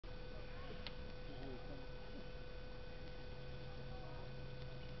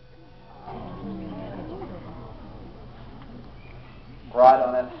right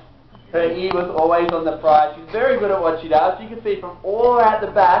on it. Her ear was always on the prize. She's very good at what she does. You can see from all at the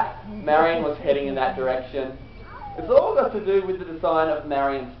back, Marion was heading in that direction. It's all got to do with the design of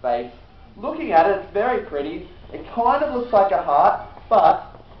Marion's face. Looking at it, it's very pretty. It kind of looks like a heart,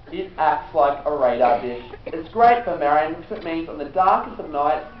 but it acts like a radar dish. It's great for Marion because it means on the darkest of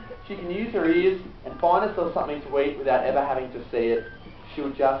nights, she can use her ears and find herself something to eat without ever having to see it.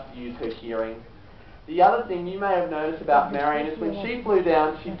 She'll just use her hearing. The other thing you may have noticed about Marion is when she flew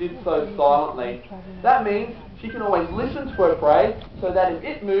down, she did so silently. That means she can always listen to her prey so that if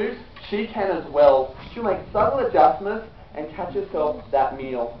it moves, she can as well. She'll make subtle adjustments and catch herself that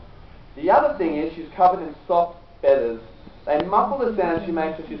meal. The other thing is she's covered in soft feathers. They muffle the sound she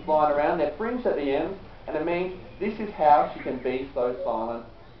makes as she's flying around. They're fringed at the ends, and it means this is how she can be so silent.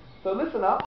 So listen up.